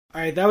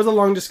Alright, that was a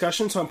long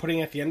discussion, so I'm putting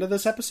it at the end of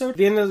this episode. At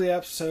the end of the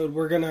episode,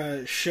 we're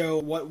gonna show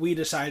what we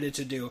decided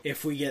to do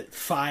if we get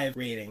 5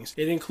 ratings.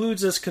 It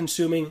includes us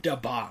consuming Da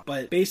Bomb.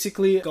 But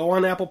basically, go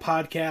on Apple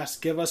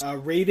Podcasts, give us a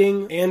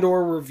rating and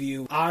or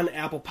review on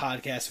Apple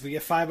Podcasts. If we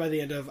get 5 by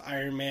the end of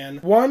Iron Man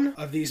 1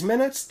 of these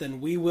minutes, then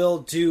we will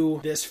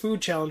do this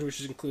food challenge,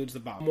 which includes The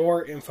Bomb.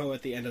 More info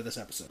at the end of this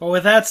episode. But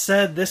with that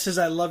said, this is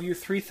I Love You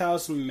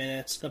 3000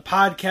 Minutes, the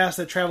podcast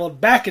that traveled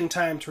back in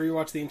time to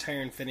rewatch the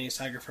entire Infinity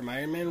Saga from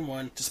Iron Man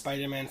 1 to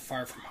Spider-Man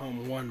Far From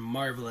Home, one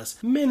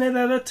marvelous minute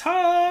at a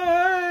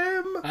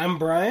time. I'm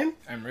Brian.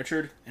 I'm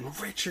Richard. And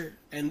Richard.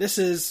 And this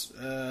is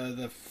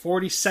the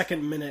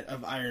 42nd minute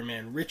of Iron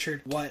Man.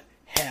 Richard, what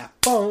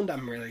happened?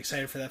 I'm really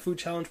excited for that food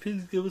challenge.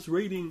 Please give us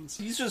ratings.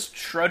 He's just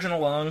trudging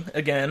along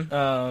again.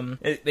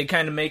 They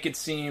kind of make it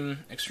seem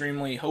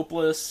extremely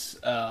hopeless.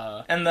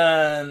 And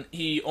then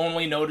he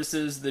only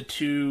notices the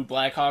 2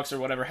 Blackhawks or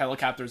whatever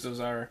helicopters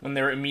those are when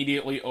they're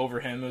immediately over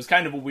him. It was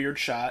kind of a weird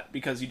shot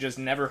because he just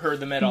never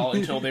heard them at all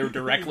until they were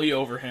directly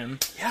over him.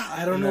 Yeah,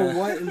 I don't know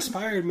what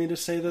inspired me to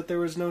say that there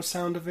was no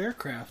sound of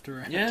aircraft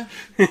around in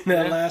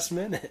that last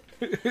minute.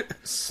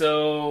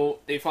 So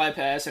they fly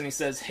past and he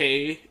says,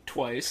 "Hey,"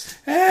 twice.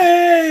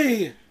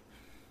 Hey!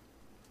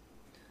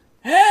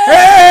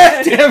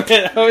 Hey! Damn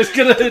it, I was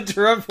going to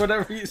interrupt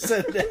whatever you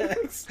said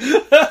next.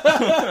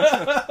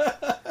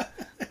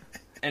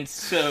 And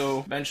so,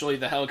 eventually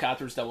the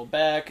helicopters double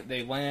back,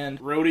 they land.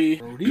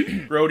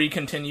 Rhodey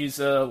continues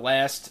the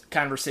last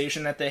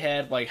conversation that they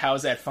had, like,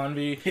 how's that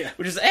Funvi? Yeah.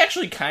 Which is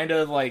actually kind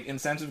of, like,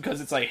 insensitive,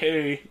 because it's like,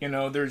 hey, you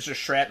know, there's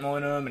just shrapnel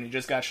in him, and he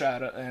just got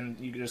shot, and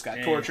you just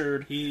got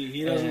tortured.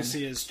 He doesn't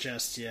see his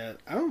chest yet.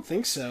 I don't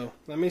think so.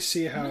 Let me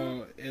see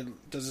how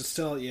does it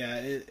still,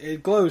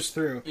 it glows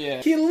through.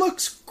 Yeah. He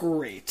looks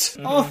great.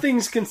 Mm-hmm. All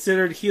things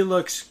considered, he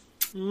looks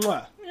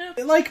mwah.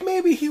 Yeah. Like,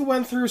 maybe he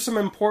went through some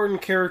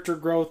important character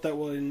growth that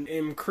will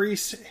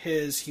increase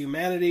his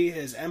humanity,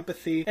 his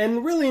empathy,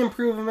 and really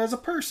improve him as a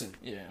person.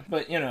 Yeah.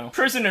 But, you know,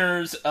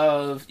 prisoners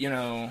of, you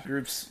know,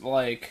 groups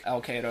like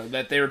Al-Qaeda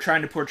that they were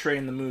trying to portray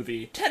in the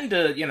movie tend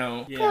to, you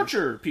know,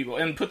 torture people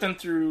and put them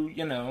through,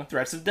 you know,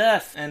 threats of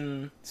death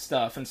and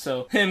stuff. And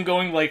so, him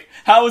going like,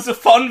 how is a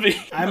Funvi?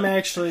 I'm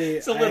actually...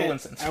 It's a little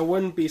insensitive. I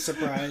wouldn't be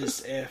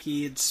surprised if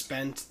he had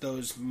spent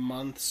those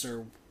months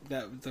or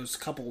those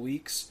couple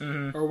weeks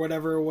or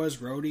whatever it was,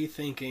 Rhodey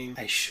thinking,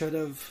 I should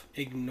have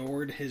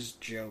ignored his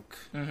joke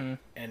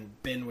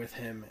and been with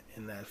him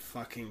in that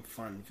fucking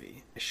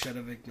Funvi. I should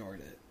have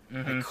ignored it.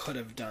 I could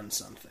have done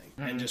something.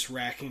 And just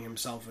racking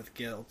himself with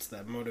guilt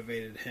that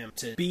motivated him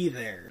to be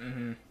there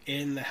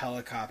in the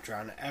helicopter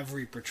on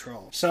every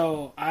patrol.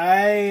 So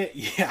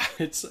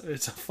it's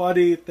a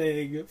funny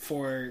thing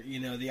for, you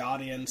know, the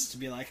audience to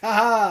be like,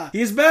 haha,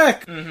 he's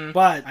back!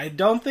 But I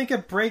don't think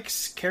it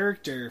breaks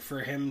character for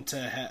him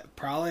to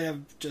probably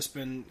have just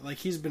been, like,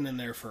 he's been in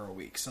there for a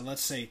week. So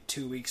let's say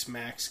 2 weeks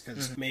max,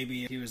 because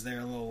maybe he was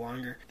there a little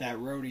longer. That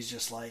Rhodey's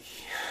just like,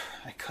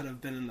 I could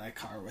have been in that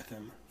car with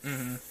him.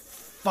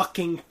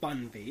 Fucking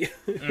Funvi.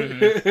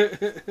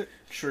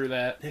 True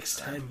that. Next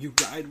time you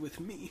ride with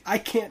me, I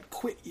can't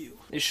quit you.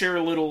 They share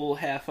a little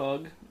half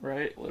hug,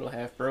 right? A little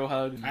half bro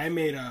hug. I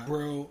made a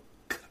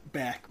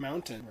Brokeback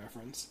Mountain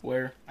reference.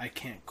 Where? I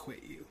can't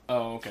quit you.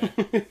 Oh, okay.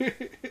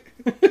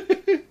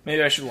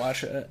 Maybe I should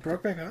watch it.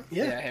 Brokeback Mountain?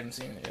 Yeah, I haven't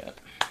seen it yet.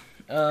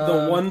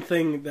 The one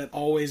thing that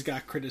always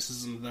got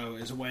criticism, though,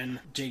 is when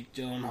Jake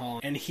Gyllenhaal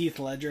and Heath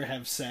Ledger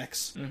have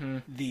sex.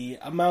 The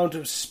amount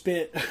of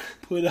spit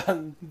put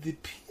on the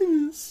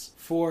penis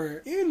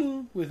for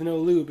anal with no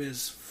lube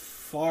is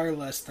far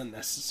less than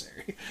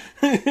necessary.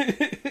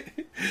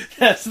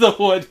 That's the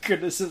one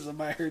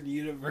criticism I heard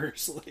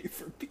universally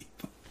from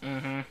people.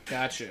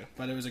 Gotcha.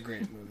 But it was a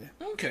great movie.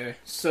 Okay.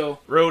 So,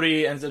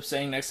 Rhodey ends up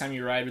saying, next time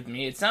you ride with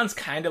me. It sounds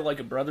kind of like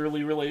a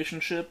brotherly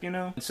relationship, you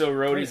know? And so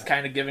Rhodey's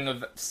kind of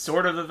giving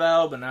sort of a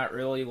vow, but not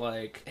really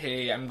like,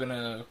 hey, I'm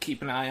gonna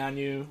keep an eye on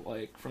you,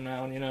 like, from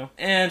now on, you know?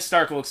 And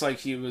Stark looks like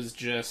he was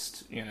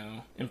just, you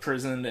know,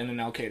 imprisoned in an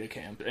Al-Qaeda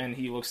camp. And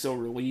he looks so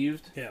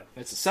relieved. Yeah.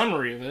 That's a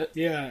summary of it.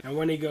 Yeah. And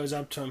when he goes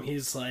up to him,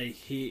 he's like,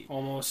 he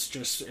almost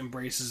just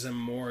embraces him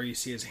more. You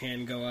see his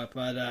hand go up.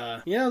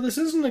 But, this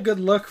isn't a good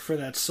look for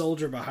that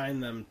soldier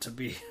behind them to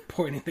be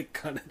pointing the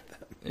gun at them.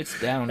 It's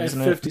down, at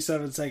isn't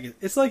 57 seconds.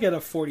 It's like at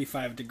a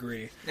 45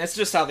 degree. That's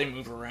just how they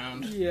move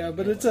around. Yeah,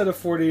 but it's at a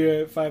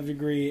 45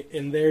 degree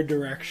in their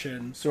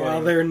direction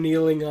while they're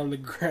kneeling on the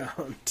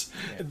ground.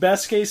 Yeah.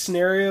 Best case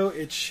scenario,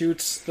 it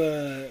shoots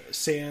the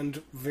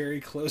sand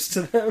very close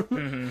to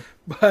them.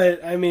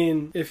 But, I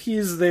mean, if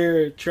he's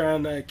there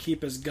trying to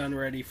keep his gun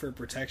ready for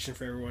protection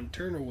for everyone,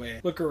 turn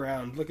away. Look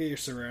around. Look at your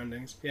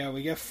surroundings. Yeah,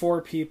 we get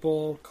 4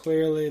 people.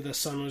 Clearly the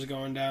sun was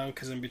going down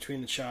because in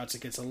between the shots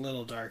it gets a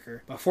little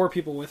darker. But 4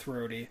 people with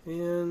Rhodey.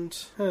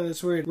 And,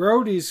 that's weird.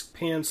 Rhodey's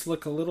pants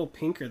look a little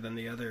pinker than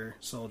the other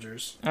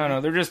soldiers. I don't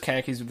know. They're just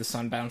khakis with the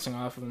sun bouncing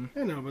off of them.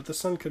 I know, but the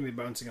sun could be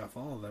bouncing off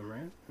all of them,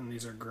 right? And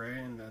these are gray,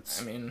 and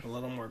that's a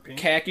little more pink.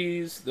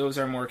 Khakis, those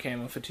are more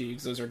camo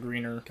fatigues. Those are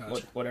greener,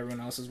 gotcha. what everyone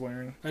else is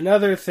wearing.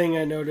 Another thing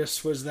I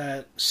noticed was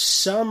that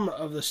some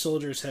of the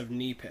soldiers have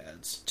knee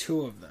pads.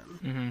 2 of them.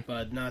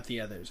 but not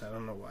the others. I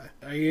don't know why.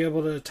 Are you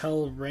able to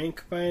tell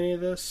rank by any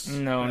of this?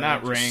 No,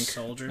 not rank.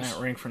 Soldiers?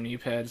 Not rank for knee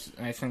pads.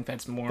 I think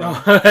that's more...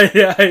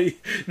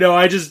 No,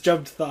 I just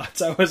jumped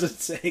thoughts. I wasn't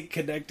saying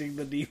connecting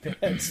the knee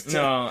pads.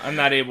 No, I'm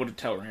not able to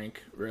tell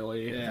rank,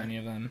 really, of any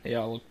of them. They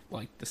all look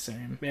like the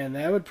same. Man,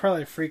 that would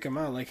probably freak him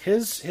out. Like,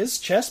 his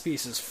chest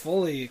piece is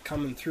fully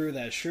coming through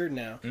that shirt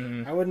now.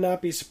 I would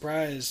not be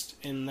surprised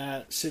in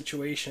that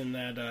situation,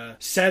 that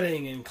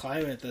setting and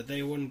climate, that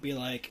they wouldn't be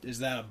like, is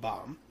that a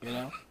bomb? You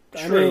know?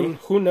 True. I mean,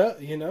 who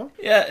knows, you know?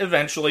 Yeah,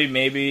 eventually,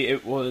 maybe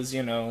it was,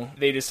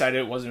 they decided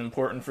it wasn't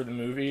important for the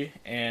movie,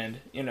 and,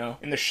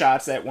 in the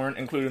shots that weren't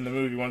included in the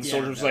movie, one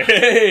soldier was like,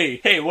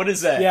 hey, what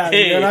is that? Yeah,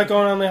 hey. you're not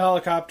going on the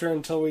helicopter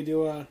until we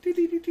do a...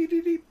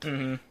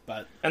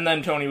 But... And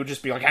then Tony would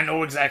just be like, I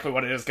know exactly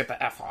what it is, get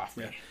the F off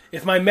me. Yeah.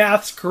 If my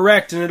math's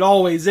correct, and it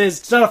always is,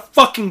 it's not a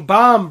fucking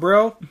bomb,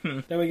 bro!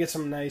 Then we get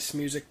some nice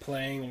music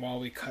playing while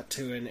we cut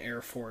to an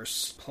Air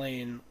Force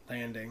plane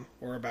landing,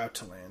 or about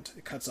to land.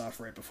 It cuts off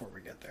right before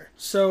we get there.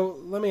 So,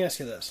 let me ask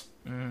you this.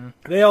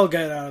 They all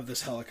get out of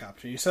this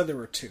helicopter. You said there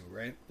were two,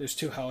 right? There's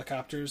two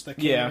helicopters that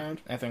came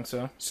around? I think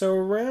so. So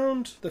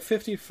around the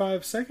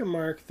 55-second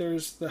mark,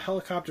 there's the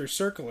helicopter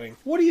circling.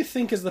 What do you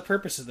think is the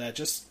purpose of that?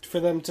 Just for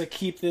them to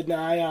keep an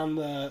eye on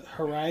the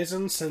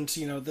horizon, since,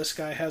 this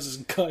guy has his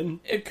gun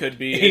It could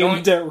be.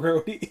 aimed at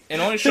Rhodey? It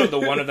only showed the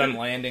one of them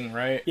landing,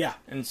 right? Yeah.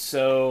 And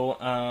so,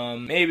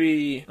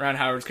 maybe Ron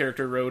Howard's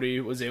character,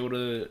 Rhodey, was able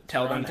to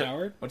tell them to...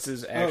 Howard? What's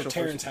his actual...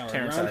 Terrence Howard.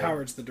 Ron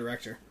Howard's the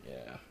director.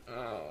 Yeah.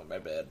 Oh, my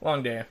bad.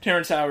 Long day.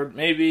 Terrence Howard,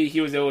 maybe he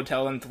was able to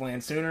tell them to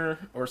land sooner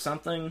or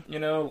something,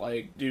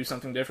 like do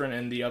something different,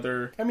 and the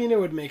other... I mean, it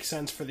would make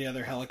sense for the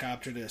other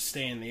helicopter to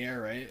stay in the air,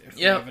 right? If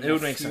yeah, it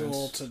would make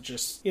sense. To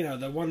just,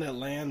 the one that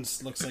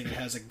lands looks like it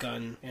has a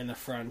gun in the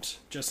front.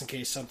 Just in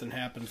case something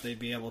happens, they'd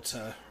be able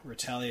to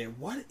retaliate.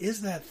 What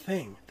is that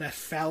thing? That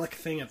phallic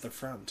thing at the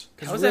front?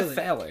 How is that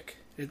phallic?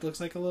 It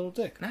looks like a little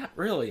dick. Not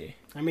really.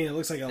 I mean, it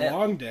looks like a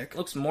long dick. It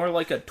looks more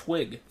like a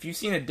twig. If you've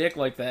seen a dick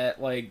like that,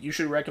 you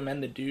should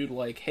recommend the dude,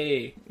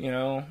 hey,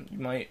 you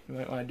might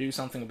want to do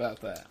something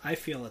about that. I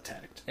feel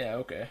attacked. Yeah,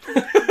 okay.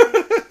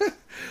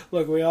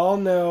 Look, we all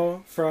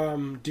know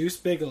from Deuce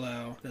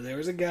Bigalow that there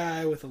was a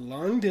guy with a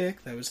long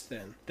dick that was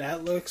thin.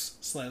 That looks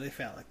slightly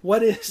phallic.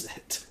 What is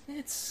it?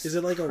 Is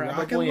it like a rocket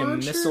launcher? Probably a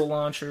missile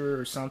launcher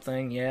or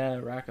something. Yeah,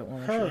 rocket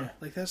launcher.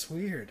 Huh. That's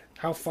weird.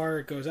 How far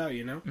it goes out,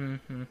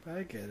 Mm-hmm.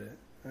 I get it.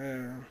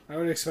 I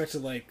would expect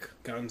it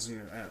guns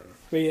and I don't know.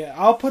 But yeah,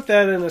 I'll put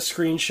that in a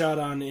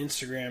screenshot on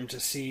Instagram to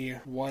see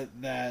what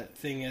that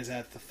thing is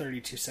at the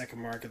 32-second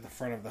mark at the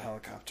front of the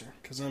helicopter,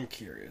 because I'm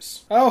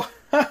curious. Oh,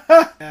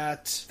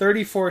 at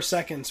 34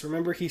 seconds,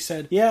 remember he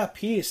said, yeah,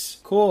 peace,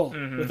 cool.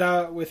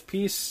 With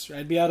peace,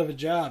 I'd be out of a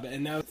job.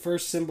 And now the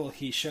first symbol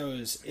he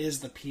shows is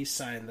the peace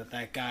sign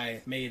that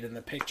guy made in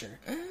the picture.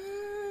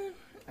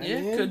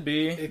 It could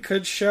be. It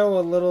could show a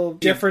little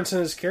difference in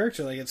his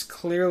character. It's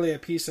clearly a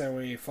peace sign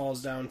when he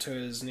falls down to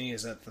his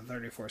knees at the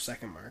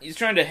 34-second mark. He's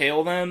trying to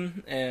hail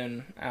them,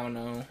 and I don't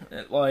know.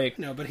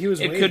 No, but he was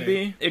waving.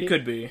 It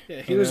could be.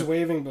 Yeah, he was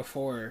waving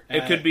before.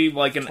 It could be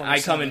an I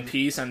come in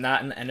peace, I'm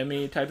not an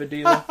enemy type of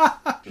deal.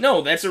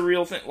 No, that's a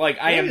real thing.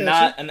 I am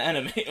not an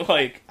enemy.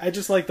 I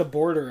just like the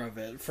border of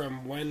it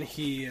from when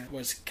he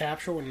was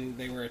captured, when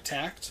they were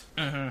attacked.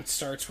 It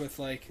starts with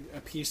a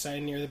peace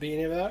sign near the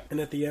beginning of that,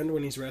 and at the end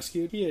when he's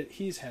rescued, he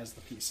has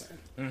the peace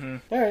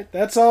sign. Alright,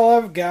 that's all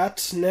I've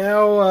got.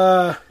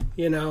 Now,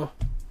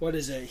 what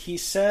is it? He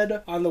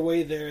said on the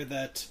way there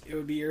that it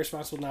would be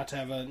irresponsible not to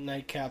have a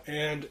nightcap.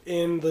 And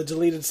in the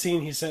deleted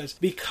scene, he says,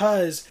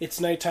 because it's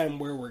nighttime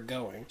where we're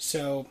going.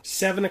 So,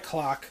 7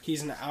 o'clock,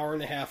 he's an hour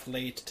and a half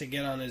late to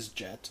get on his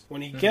jet.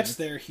 When he gets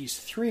there, he's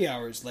 3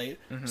 hours late,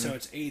 so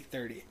it's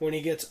 8:30. When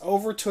he gets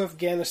over to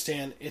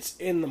Afghanistan, it's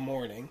in the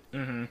morning.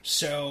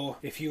 So,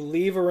 if you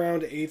leave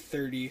around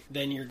 8:30,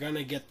 then you're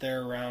gonna get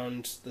there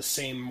around the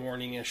same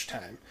morning-ish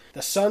time.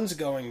 The sun's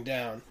going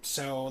down,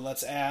 so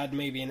let's add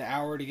maybe an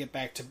hour to get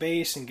back to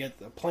base and get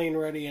the plane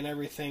ready and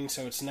everything,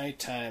 so it's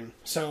nighttime.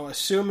 So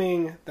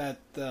assuming that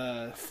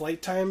the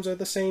flight times are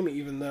the same,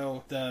 even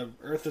though the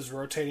Earth is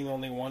rotating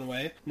only one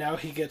way, now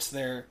he gets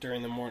there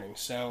during the morning.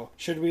 So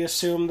should we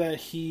assume that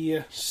he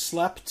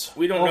slept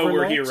We don't overnight? know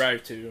where he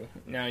arrived to.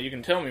 Now, you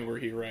can tell me where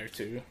he arrived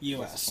to.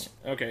 U.S.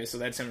 Okay, so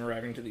that's him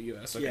arriving to the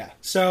U.S. Okay. Yeah.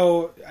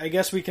 So I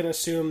guess we can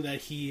assume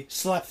that he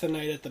slept the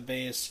night at the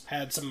base,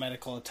 had some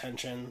medical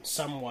attention,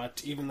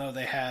 somewhat, even though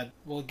they had,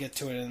 we'll get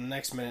to it in the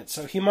next minute.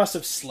 So he must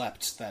have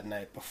slept that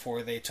night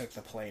before they took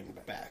the plane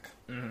back.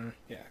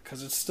 Yeah,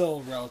 because it's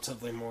still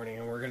relatively morning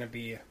and we're going to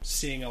be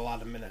seeing a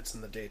lot of minutes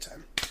in the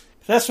daytime.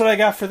 That's what I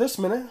got for this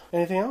minute.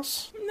 Anything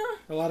else?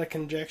 No. a lot of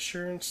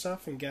conjecture and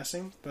stuff and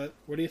guessing, but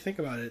what do you think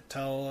about it?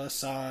 Tell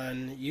us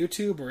on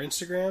YouTube or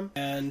Instagram,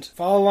 and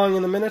follow along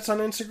in the minutes on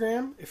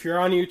Instagram. If you're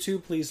on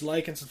YouTube, please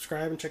like and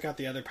subscribe and check out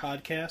the other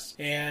podcasts.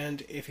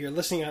 And if you're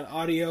listening on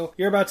audio,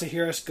 you're about to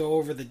hear us go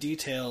over the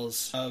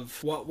details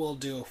of what we'll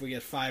do if we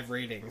get 5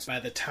 ratings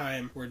by the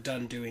time we're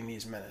done doing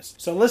these minutes.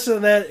 So listen to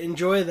that,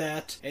 enjoy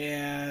that,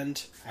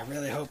 and I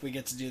really hope we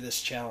get to do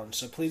this challenge.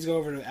 So please go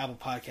over to Apple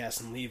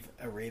Podcasts and leave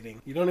a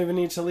rating. You don't even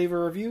need to leave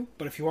a review,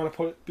 but if you want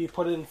to be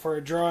put in for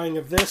a drawing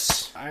of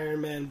this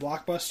Iron Man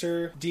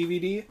Blockbuster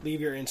DVD,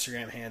 leave your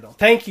Instagram handle.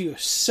 Thank you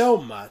so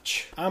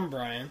much. I'm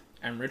Brian.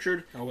 I'm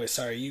Richard. Oh wait,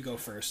 sorry, you go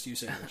first. You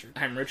say Richard.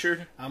 I'm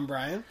Richard. I'm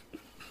Brian.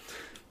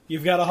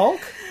 You've got a Hulk?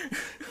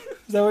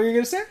 Is that what you're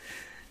going to say?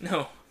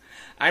 No.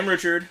 I'm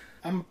Richard.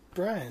 I'm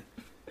Brian.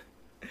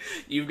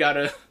 You've got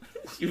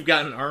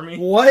an army?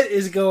 What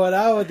is going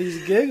on with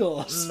these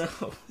giggles?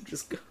 No,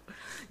 just go.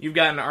 You've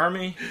got an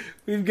army?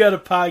 We've got a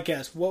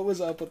podcast. What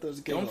was up with those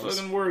giggles? Don't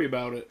fucking worry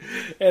about it.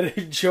 And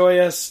enjoy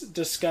us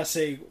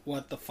discussing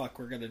what the fuck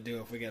we're going to do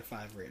if we get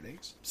 5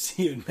 ratings.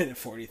 See you in minute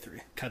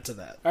 43. Cut to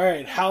that.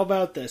 Alright, how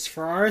about this?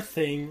 For our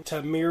thing,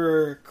 to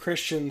mirror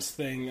Christian's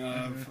thing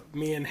of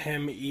me and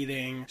him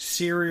eating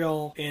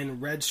cereal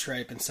in Red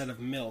Stripe instead of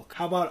milk,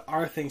 how about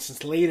our thing,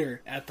 since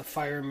later at the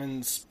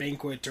fireman's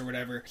banquet or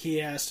whatever, he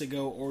has to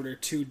go order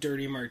 2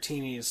 dirty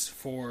martinis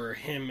for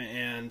him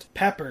and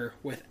Pepper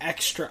with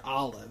extra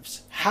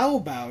olives. How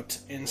about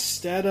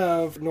instead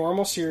of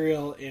normal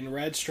cereal in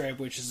Red Stripe,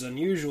 which is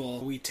unusual,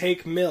 we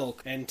take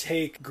milk and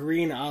take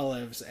green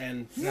olives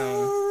and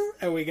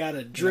we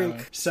gotta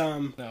drink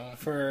some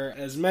for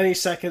as many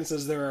seconds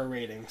as there are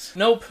ratings.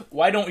 Nope.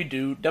 Why don't we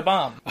do Da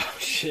Bomb? Oh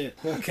shit.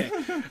 Okay.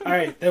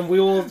 Alright, then we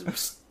will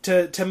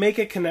to make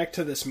it connect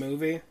to this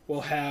movie,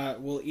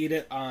 we'll eat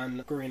it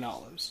on green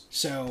olives.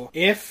 So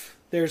if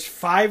there's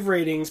 5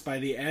 ratings by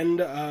the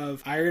end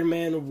of Iron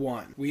Man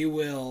 1, we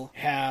will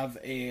have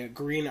a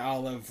green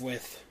olive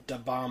with Da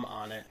Bomb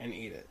on it and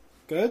eat it.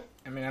 Good?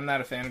 I mean, I'm not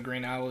a fan of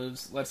green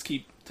olives. Let's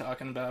keep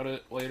talking about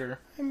it later.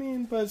 I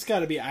mean, but it's got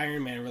to be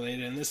Iron Man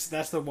related, and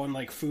that's the one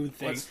like food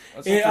thing. Let's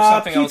look for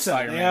something else pizza.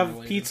 Iron They Man have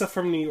related. pizza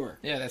from New York.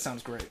 Yeah, that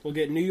sounds great. We'll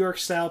get New York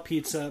style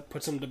pizza,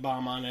 put some Da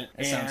Bomb on it.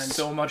 That sounds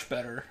so much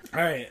better.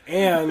 All right,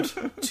 and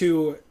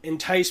to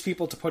entice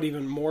people to put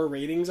even more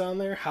ratings on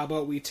there, how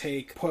about we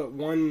put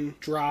 1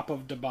 drop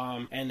of Da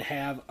Bomb and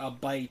have a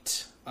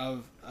bite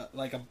of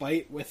like a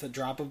bite with a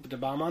drop of Da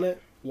Bomb on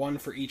it. 1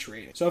 for each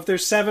rating. So if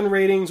there's 7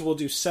 ratings, we'll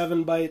do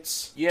 7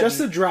 bites. Yeah, just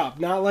a drop,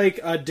 not like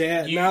a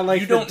dad. Not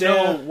like you don't the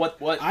dad. know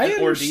what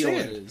an ordeal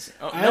is.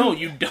 Oh, no,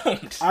 you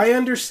don't. I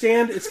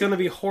understand it's going to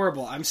be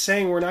horrible. I'm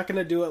saying we're not going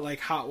to do it like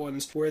Hot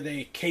Ones, where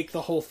they cake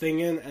the whole thing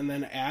in and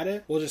then add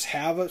it. We'll just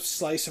have a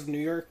slice of New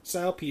York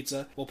style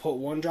pizza. We'll put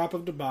 1 drop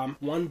of Da Bomb,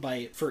 1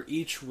 bite for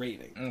each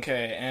rating.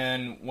 Okay,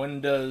 and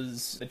when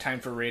does the time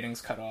for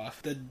ratings cut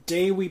off? The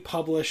day we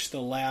publish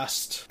the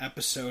last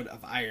episode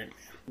of Iron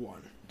Man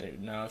 1.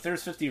 Dude, no. If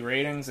there's 50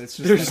 ratings, it's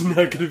just...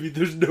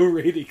 There's no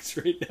ratings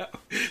right now.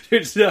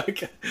 There's not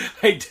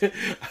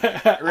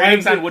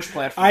ratings on which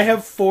platform? I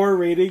have 4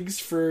 ratings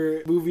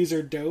for Movies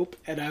Are Dope,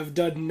 and I've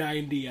done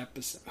 90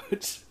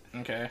 episodes.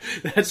 Okay.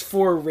 That's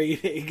 4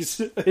 ratings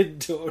in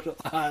total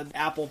on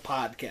Apple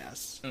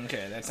Podcasts.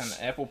 Okay, that's on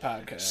the Apple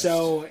Podcast.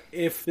 So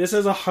if this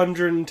is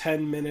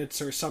 110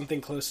 minutes or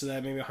something close to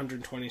that, maybe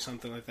 120,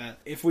 something like that.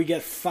 If we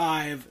get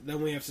 5,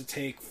 then we have to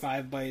take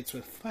 5 bites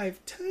with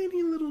 5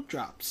 tiny little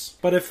drops.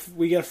 But if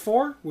we get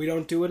 4, we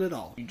don't do it at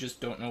all. You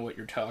just don't know what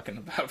you're talking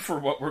about for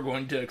what we're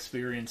going to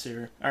experience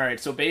here. Alright,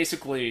 so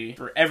basically,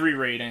 for every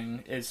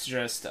rating, it's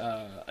just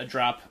a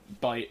drop,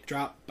 bite.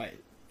 Drop, bite.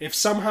 If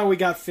somehow we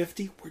got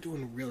 50, we're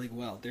doing really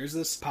well. There's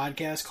this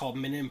podcast called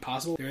Minute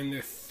Impossible. They're in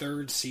their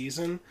 3rd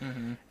season,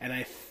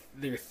 and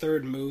their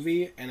 3rd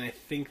movie, and I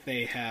think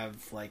they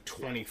have like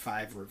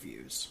 25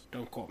 reviews.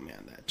 Don't quote me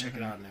on that. Check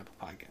it out on Apple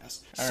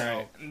Podcasts.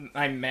 Alright,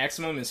 my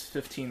maximum is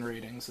 15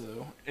 ratings,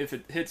 though. If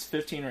it hits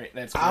 15 ratings,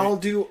 that's great. I'll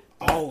do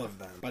all of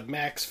them, but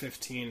max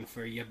 15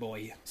 for ya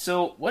boy.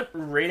 So, what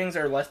ratings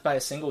are left by a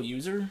single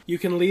user? You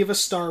can leave a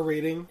star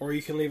rating, or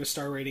you can leave a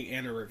star rating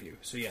and a review.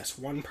 So yes,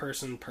 1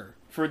 person per.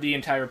 For the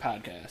entire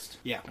podcast?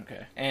 Yeah.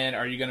 Okay. And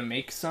are you going to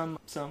make some?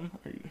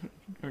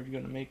 Are you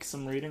going to make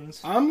some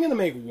ratings? I'm going to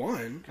make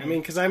 1. I mean,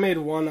 because I made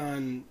 1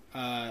 on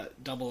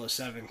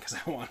 007 because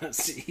I want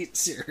us to eat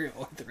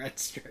cereal with Red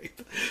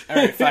Stripe.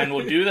 Alright, fine.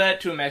 We'll do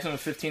that to a maximum of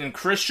 15. And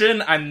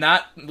Christian, I'm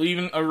not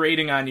leaving a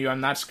rating on you.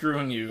 I'm not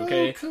screwing you,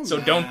 okay? So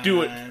don't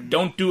do it.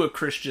 Don't do it,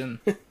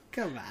 Christian.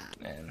 Come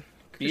on. Man.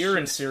 Beer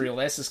and cereal,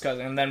 that's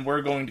disgusting. And then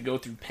we're going to go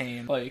through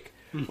pain. Like...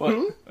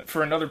 Well,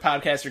 for another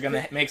podcast, you're going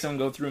to make someone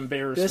go through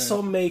embarrassment. This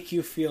will make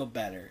you feel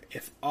better.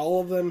 If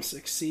all of them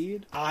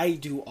succeed, I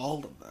do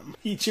all of them.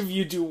 Each of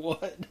you do one.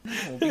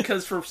 Well,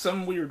 because for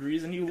some weird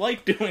reason, you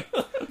like doing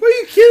them. Are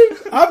you kidding?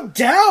 I'm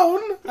down.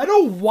 I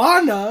don't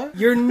wanna.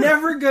 You're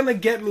never going to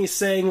get me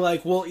saying,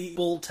 like, we'll eat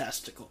bull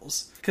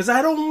testicles. Because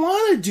I don't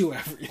want to do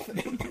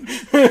everything.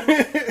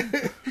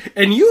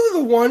 And you're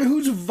the one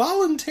who's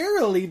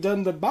voluntarily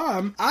done the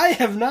bomb. I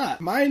have not.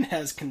 Mine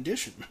has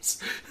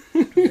conditions.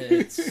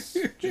 It's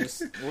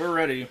just, we're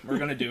ready. We're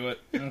gonna do it.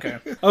 Okay.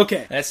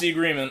 Okay. That's the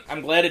agreement.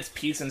 I'm glad it's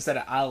pizza instead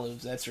of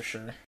olives, that's for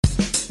sure.